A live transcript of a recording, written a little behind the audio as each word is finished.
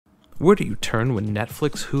Where do you turn when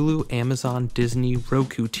Netflix, Hulu, Amazon, Disney,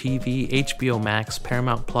 Roku TV, HBO Max,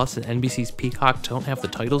 Paramount Plus, and NBC's Peacock don't have the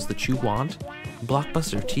titles that you want?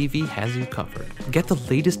 Blockbuster TV has you covered. Get the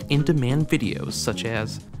latest in-demand videos such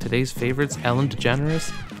as today's favorites Ellen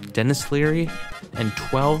DeGeneres, Dennis Leary, and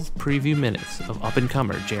 12 preview minutes of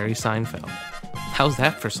up-and-comer Jerry Seinfeld. How's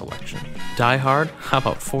that for selection? Die Hard? How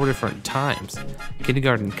about 4 different times?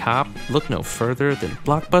 Kindergarten Cop? Look no further than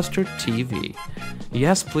Blockbuster TV.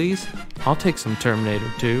 Yes, please. I'll take some Terminator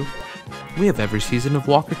 2. We have every season of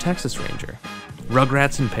Walker, Texas Ranger.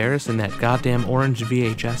 Rugrats in Paris in that goddamn orange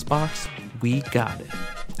VHS box? We got it.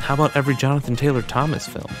 How about every Jonathan Taylor Thomas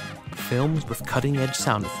film? Films with cutting-edge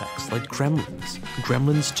sound effects like Gremlins,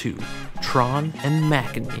 Gremlins 2, Tron, and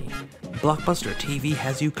Mac and Me. Blockbuster TV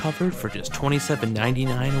has you covered for just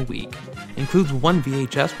 $27.99 a week. Includes one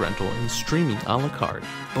VHS rental and streaming a la carte.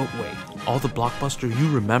 But wait, all the Blockbuster you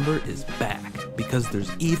remember is back, because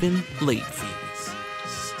there's even late fees.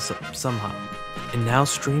 Somehow. And now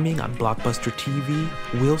streaming on Blockbuster TV,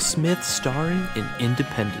 Will Smith starring in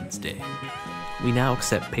Independence Day. We now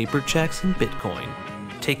accept paper checks and Bitcoin.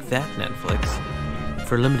 Take that, Netflix.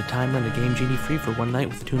 For a limited time, rent a Game Genie free for 1 night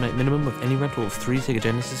with a 2-night minimum with any rental of 3 Sega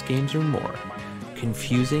Genesis games or more.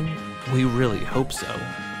 Confusing? We really hope so.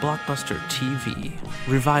 Blockbuster TV.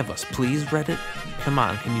 Revive us, please, Reddit. Come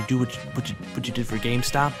on, can you do what you did for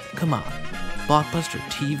GameStop? Come on. Blockbuster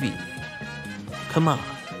TV. Come on.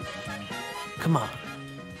 Come on.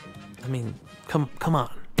 I mean, come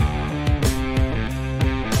on.